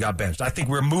 7-4 when he got benched. I think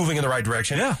we're moving in the right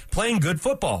direction. Yeah, playing good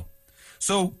football.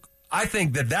 So I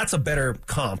think that's a better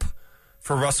comp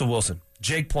for Russell Wilson,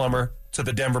 Jake Plummer to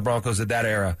the Denver Broncos at that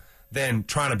era than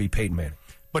trying to be Peyton Manning.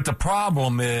 But the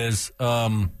problem is,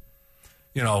 also,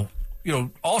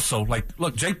 like,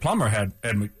 look, Jake Plummer had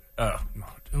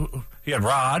he had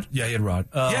Rod. Yeah, he had Rod.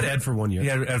 He had Ed for 1 year. He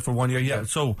had Ed for 1 year, yeah.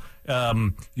 So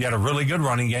you had a really good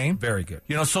running game. Very good.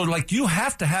 So, like, you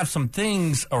have to have some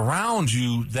things around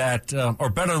you that are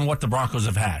better than what the Broncos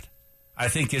have had. I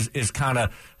think is kind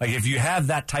of, like, if you have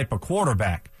that type of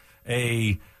quarterback,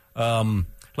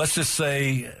 let's just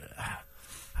say,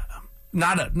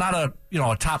 not a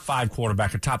a top 5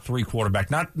 quarterback, a top 3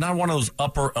 quarterback, not one of those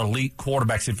upper elite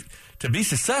quarterbacks. To be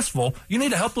successful, you need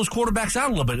to help those quarterbacks out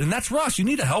a little bit, and that's Russ. You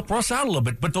need to help Russ out a little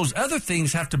bit, but those other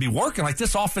things have to be working. Like,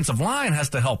 this offensive line has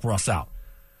to help Russ out.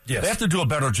 Yes. They have to do a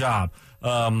better job.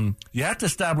 You have to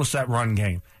establish that run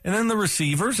game, and then the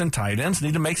receivers and tight ends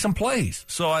need to make some plays.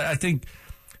 So I think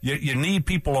you need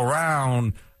people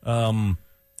around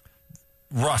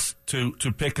Russ to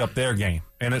pick up their game,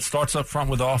 and it starts up front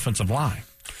with the offensive line.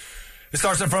 It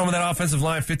starts up front with that offensive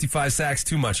line, 55 sacks,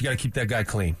 too much. You got to keep that guy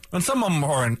clean. And some of them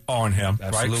are on him,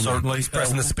 Absolutely. right? Certainly. He's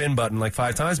pressing the spin button like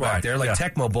 5 times back there, like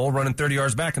Tecmo Bowl, running 30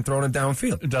 yards back and throwing it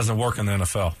downfield. It doesn't work in the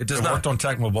NFL. It does not. It worked on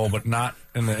Tecmo Bowl, but not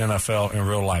in the NFL in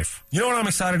real life. You know what I'm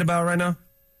excited about right now?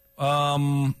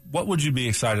 What would you be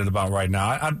excited about right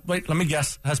now? Wait, let me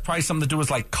guess. Has probably something to do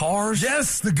with, like, cars?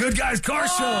 Yes, the Good Guys Car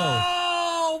Show.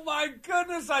 Oh, my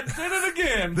goodness, I did it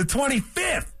again. The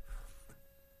 25th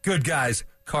Good Guys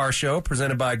Car Show,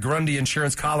 presented by Grundy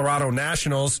Insurance Colorado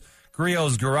Nationals,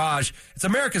 Griot's Garage. It's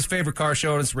America's favorite car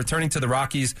show, and it's returning to the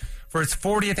Rockies for its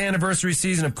 40th anniversary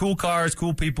season of cool cars,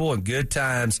 cool people, and good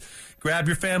times. Grab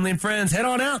your family and friends. Head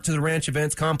on out to the Ranch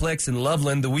Events Complex in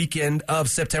Loveland the weekend of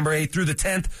September 8th through the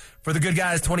 10th for the Good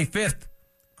Guys 25th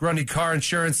Grundy Car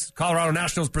Insurance Colorado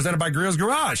Nationals, presented by Griot's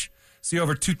Garage. See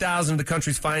over 2,000 of the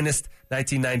country's finest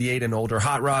 1998 and older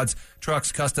hot rods,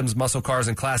 trucks, customs, muscle cars,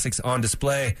 and classics on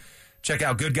display. Check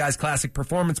out Good Guys Classic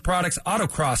Performance Products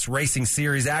Autocross Racing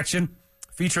Series action,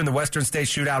 featuring the Western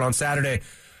States Shootout on Saturday.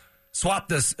 Shop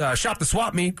the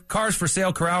swap meet, cars for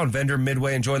sale, corral, and vendor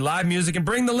midway. Enjoy live music and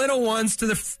bring the little ones to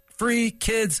the free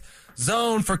kids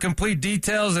zone. For complete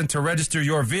details and to register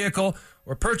your vehicle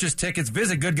or purchase tickets,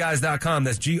 visit goodguys.com.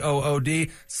 That's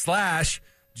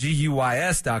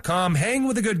GOOD/GUYS.com. Hang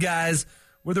with the good guys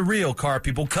where the real car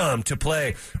people come to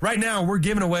play. Right now, we're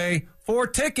giving away 4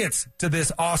 tickets to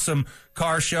this awesome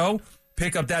car show.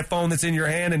 Pick up that phone that's in your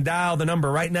hand and dial the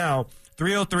number right now,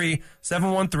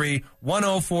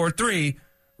 303-713-1043.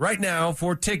 Right now,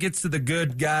 4 tickets to the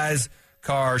Good Guys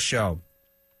Car Show.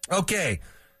 Okay,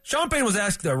 Sean Payton was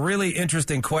asked a really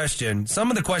interesting question. Some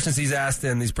of the questions he's asked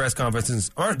in these press conferences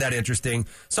aren't that interesting.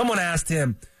 Someone asked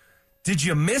him, did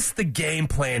you miss the game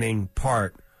planning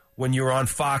part when you were on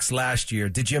Fox last year?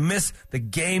 Did you miss the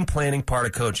game planning part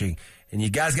of coaching? And you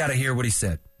guys got to hear what he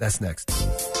said. That's next.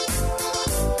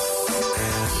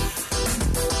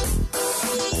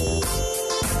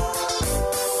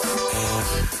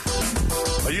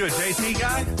 Are you a JT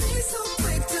guy?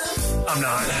 I'm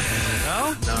not.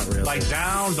 No? Not really. Like,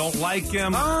 down, don't like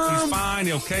him, he's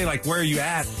fine, okay? Like, where are you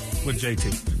at with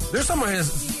JT? There's someone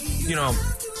who's,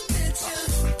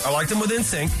 I liked him with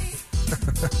NSYNC.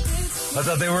 I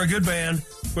thought they were a good band,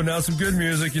 putting out some good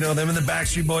music. Them and the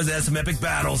Backstreet Boys had some epic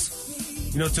battles.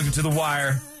 Took it to the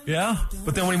wire. Yeah.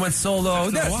 But then when he went solo,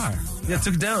 the wire. Yeah,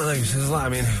 took it down. Like, I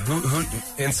mean, who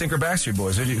NSYNC or Backstreet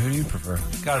Boys? Who do you prefer?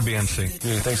 Got to be NSYNC.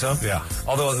 You think so? Yeah.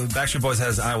 Although Backstreet Boys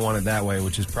has "I Want It That Way,"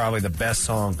 which is probably the best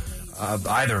song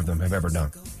either of them have ever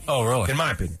done. Oh, really? In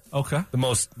my opinion. Okay. The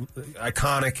most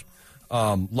iconic,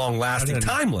 long-lasting,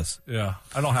 timeless. Yeah.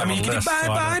 I don't have a list. You can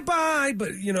bye,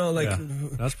 but, yeah,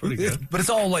 that's pretty good. But it's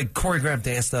all, like, choreographed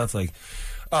dance stuff. Like,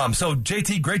 so,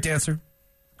 JT, great dancer,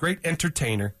 great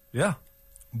entertainer. Yeah.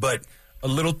 But a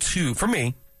little too, for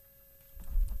me,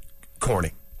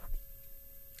 corny.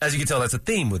 As you can tell, that's a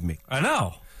theme with me. I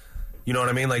know. You know what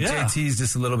I mean? Like, yeah. JT's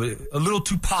just a little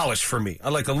too polished for me. I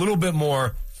like a little bit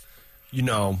more, I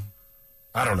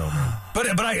don't know.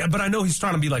 But I know he's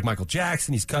trying to be like Michael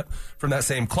Jackson. He's cut from that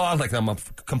same cloth. Like, I'm a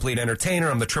complete entertainer.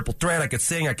 I'm the triple threat. I could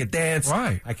sing. I could dance.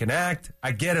 Right. I can act.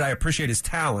 I get it. I appreciate his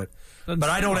talent. But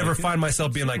I don't ever find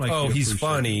myself being like, oh, he's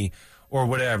funny or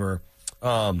whatever.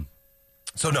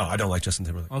 So, no, I don't like Justin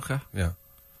Timberlake. Okay. Yeah.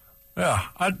 Yeah.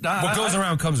 What goes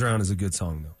around comes around is a good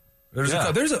song, though.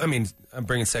 I'm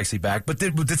bringing Sexy back, but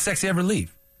did Sexy ever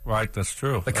leave? Right, that's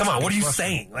true. Like, come on, what are you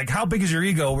saying? Like, how big is your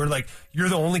ego? We're like, you're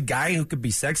the only guy who could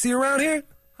be sexy around here?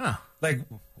 Huh. Like,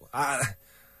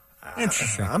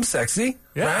 interesting. I'm sexy,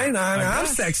 yeah, right? I'm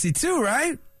sexy too,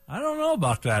 right? I don't know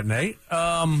about that, Nate.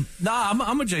 I'm a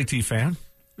JT fan.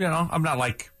 I'm not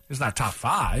like, it's not top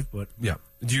 5, but. Yeah.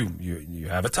 Do you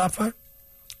have a top 5?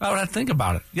 I would have to think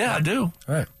about it. Yeah, I do. All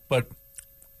right. But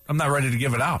I'm not ready to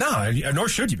give it out. No, nor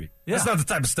should you be. Yeah. That's not the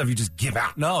type of stuff you just give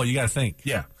out. No, you got to think.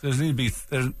 Yeah.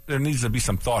 There needs to be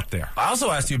some thought there. I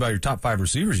also asked you about your top 5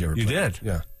 receivers you ever played. You did?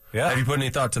 Yeah. Yeah. Have you put any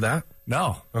thought to that?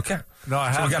 No. Okay. No,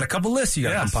 I So haven't. we got a couple lists you got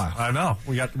to Yes, compile. I know.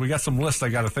 We got some lists I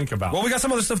got to think about. Well, we got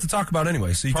some other stuff to talk about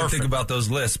anyway, so you can think about those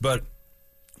lists. But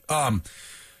Sean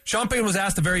Payton was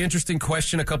asked a very interesting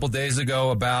question a couple days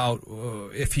ago about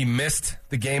if he missed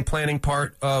the game planning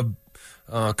part of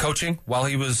coaching while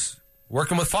he was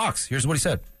working with Fox. Here's what he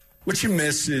said. What you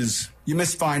miss is you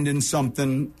miss finding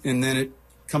something, and then it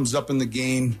comes up in the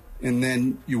game, and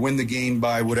then you win the game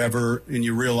by whatever, and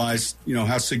you realize,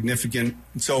 how significant.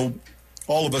 So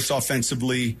all of us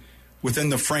offensively, within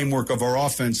the framework of our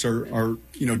offense, are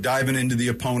diving into the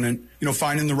opponent,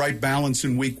 finding the right balance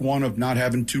in week one of not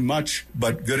having too much,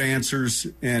 but good answers.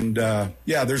 And,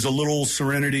 there's a little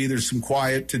serenity. There's some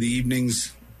quiet to the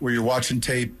evenings where you're watching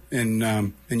tape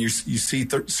and you see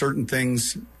certain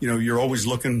things. You're always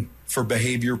looking for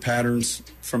behavior patterns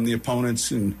from the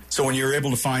opponents. And so when you're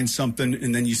able to find something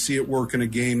and then you see it work in a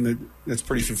game, that's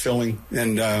pretty fulfilling.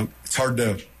 And it's hard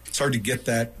to get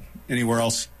that anywhere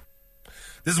else.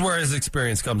 This is where his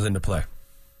experience comes into play.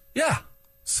 Yeah.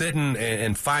 Sitting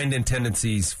and finding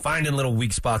tendencies, finding little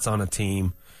weak spots on a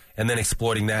team, and then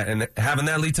exploiting that and having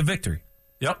that lead to victory.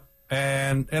 Yep.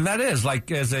 And that is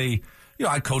like as I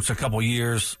coached a couple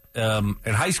years in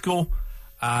high school.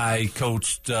 I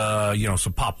coached,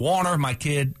 some Pop Warner, my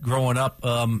kid growing up.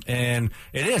 And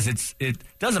it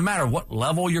doesn't matter what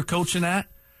level you're coaching at.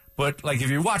 But, like, if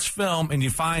you watch film and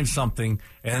you find something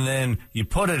and then you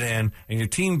put it in and your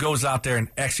team goes out there and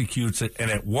executes it and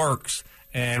it works,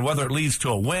 and whether it leads to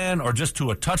a win or just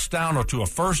to a touchdown or to a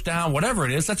first down, whatever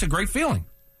it is, that's a great feeling.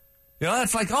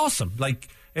 That's, like, awesome. Like,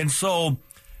 and so,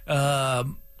 but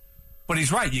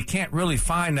he's right. You can't really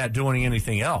find that doing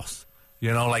anything else.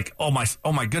 Like, oh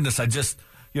my goodness, I just...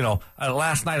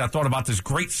 last night I thought about this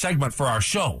great segment for our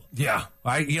show. Yeah.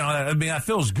 Right? That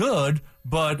feels good,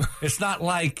 but it's not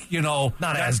like,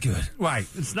 Not as good. Right.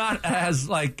 It's not as,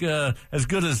 as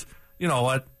good as,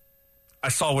 what I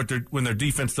saw when their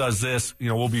defense does this,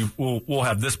 we'll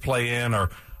have this play in,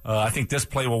 or I think this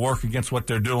play will work against what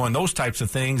they're doing. Those types of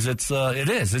things, and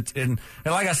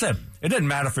like I said, it didn't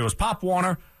matter if it was Pop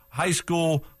Warner, high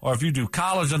school, or if you do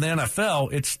college in the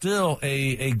NFL, it's still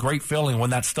a great feeling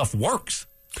when that stuff works.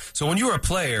 So when you were a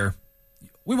player,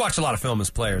 we watch a lot of film as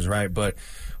players, right? But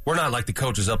we're not like the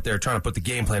coaches up there trying to put the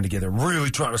game plan together, really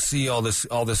trying to see all this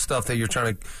stuff that you're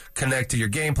trying to connect to your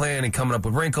game plan and coming up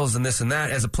with wrinkles and this and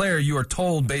that. As a player, you are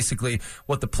told basically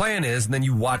what the plan is, and then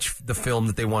you watch the film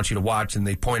that they want you to watch, and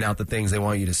they point out the things they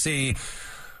want you to see.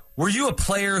 Were you a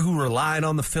player who relied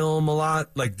on the film a lot?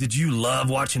 Like, did you love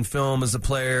watching film as a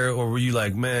player, or were you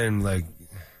like, man, like,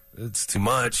 it's too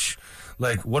much?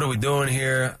 Like, what are we doing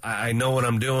here? I know what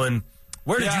I'm doing.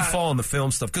 Where did you fall in the film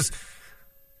stuff? Because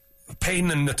Peyton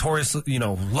and Notorious,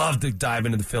 love to dive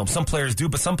into the film. Some players do,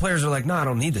 but some players are like, no, I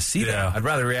don't need to see that. I'd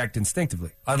rather react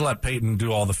instinctively. I'd let Peyton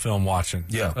do all the film watching.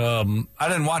 Yeah. I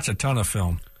didn't watch a ton of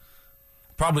film.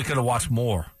 Probably could have watched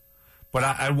more. But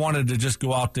I wanted to just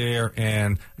go out there,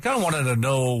 and I kind of wanted to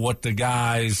know what the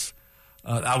guys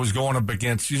I was going up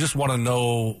against. You just want to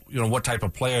know, what type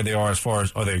of player they are as far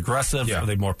as, are they aggressive? Yeah. Are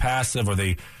they more passive? Are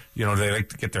they, do they like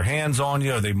to get their hands on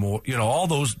you? Are they more, all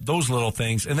those little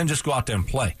things, and then just go out there and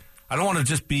play. I don't want to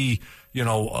just be,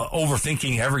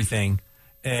 overthinking everything,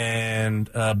 and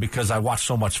because I watch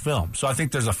so much film. So I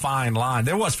think there's a fine line.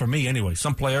 There was for me anyway.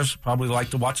 Some players probably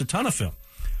like to watch a ton of film,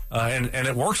 and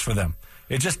it works for them.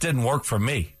 It just didn't work for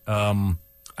me. I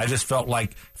just felt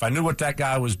like if I knew what that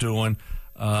guy was doing,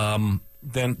 then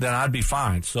I'd be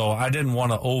fine. So I didn't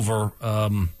want to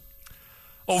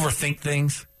overthink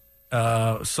things.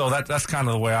 So that's kind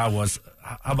of the way I was.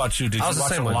 How about you? Did you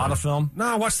watch a lot of film? No,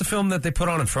 I watched the film that they put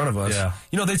on in front of us.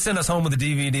 Yeah. They'd send us home with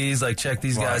the DVDs, like, check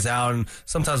these guys out, and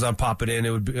sometimes I'd pop it in.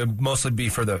 It'd mostly be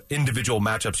for the individual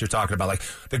matchups you're talking about, like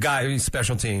the guy,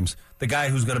 special teams, the guy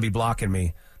who's going to be blocking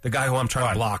me, the guy who I'm trying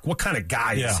to block. What kind of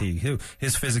guy is he?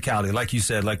 His physicality, like you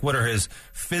said, like, what are his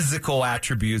physical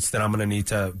attributes that I'm going to need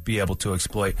to be able to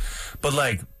exploit? But,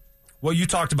 like, what you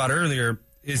talked about earlier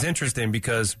is interesting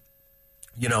because,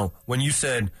 when you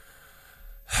said,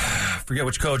 forget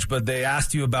which coach, but they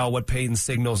asked you about what Peyton's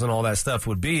signals and all that stuff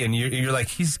would be, and you're like,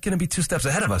 he's going to be 2 steps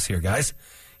ahead of us here, guys.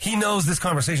 He knows this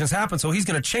conversation's happened, so he's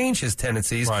going to change his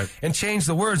tendencies and change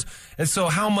the words. And so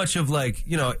how much of, like,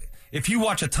 if you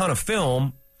watch a ton of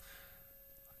film,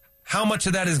 how much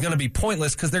of that is going to be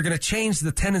pointless because they're going to change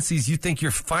the tendencies you think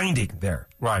you're finding there.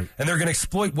 Right. And they're going to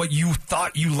exploit what you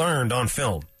thought you learned on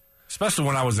film. Especially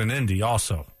when I was in Indy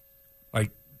also.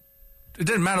 Like, it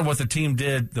didn't matter what the team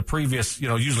did the previous,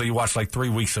 usually you watch like 3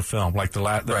 weeks of film, like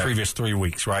the previous 3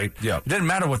 weeks, right? Yeah. It didn't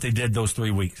matter what they did those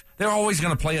 3 weeks. They're always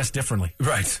going to play us differently.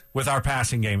 Right. With our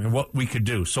passing game and what we could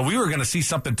do. So we were going to see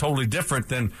something totally different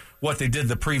than what they did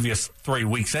the previous 3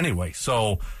 weeks anyway.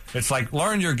 So it's like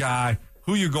learn your guy,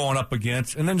 who you're going up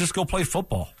against, and then just go play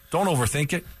football. Don't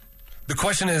overthink it. The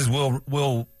question is,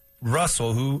 will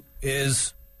Russell, who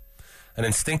is an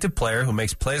instinctive player who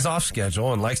makes plays off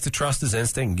schedule and likes to trust his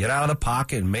instinct and get out of the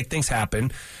pocket and make things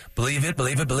happen, believe it,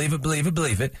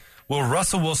 will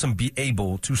Russell Wilson be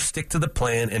able to stick to the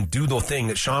plan and do the thing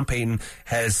that Sean Payton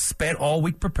has spent all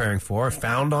week preparing for,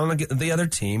 found on the other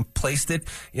team, placed it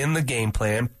in the game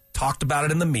plan, talked about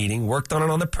it in the meeting, worked on it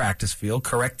on the practice field,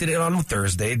 corrected it on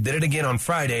Thursday, did it again on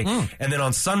Friday, and then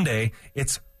on Sunday,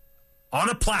 it's on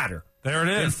a platter. There it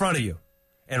is. In front of you.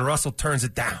 And Russell turns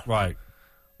it down. Right.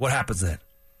 What happens then?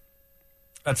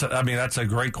 That's a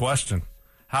great question.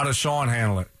 How does Sean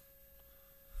handle it?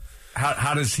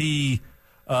 How does he,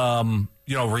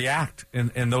 react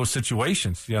in those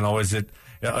situations? Is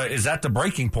that the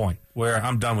breaking point where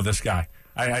I'm done with this guy?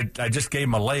 I just gave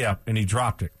him a layup and he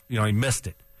dropped it. He missed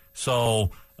it.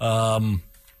 So, and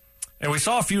we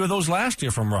saw a few of those last year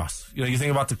from Russ. You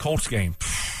think about the Colts game.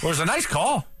 It was a nice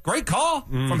call. Great call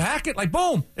from Hackett. Like,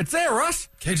 boom, it's there, Russ.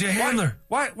 KJ Handler.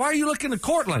 Why are you looking at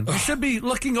Cortland? You should be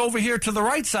looking over here to the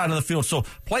right side of the field. So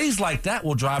plays like that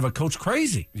will drive a coach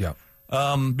crazy. Yeah.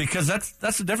 Because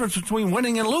that's the difference between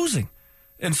winning and losing.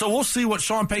 And so we'll see what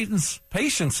Sean Payton's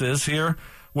patience is here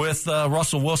with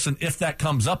Russell Wilson if that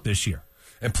comes up this year.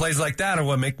 And plays like that are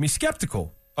what make me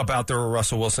skeptical about the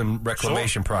Russell Wilson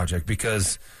reclamation project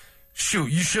because,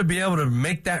 shoot, you should be able to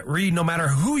make that read no matter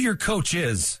who your coach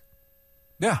is.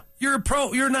 Yeah. You're a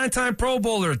 9-time Pro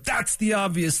Bowler. That's the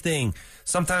obvious thing.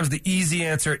 Sometimes the easy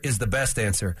answer is the best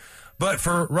answer. But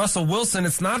for Russell Wilson,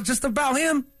 it's not just about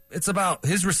him. It's about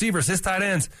his receivers, his tight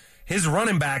ends, his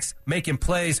running backs making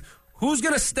plays. Who's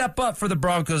going to step up for the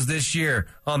Broncos this year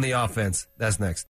on the offense? That's next.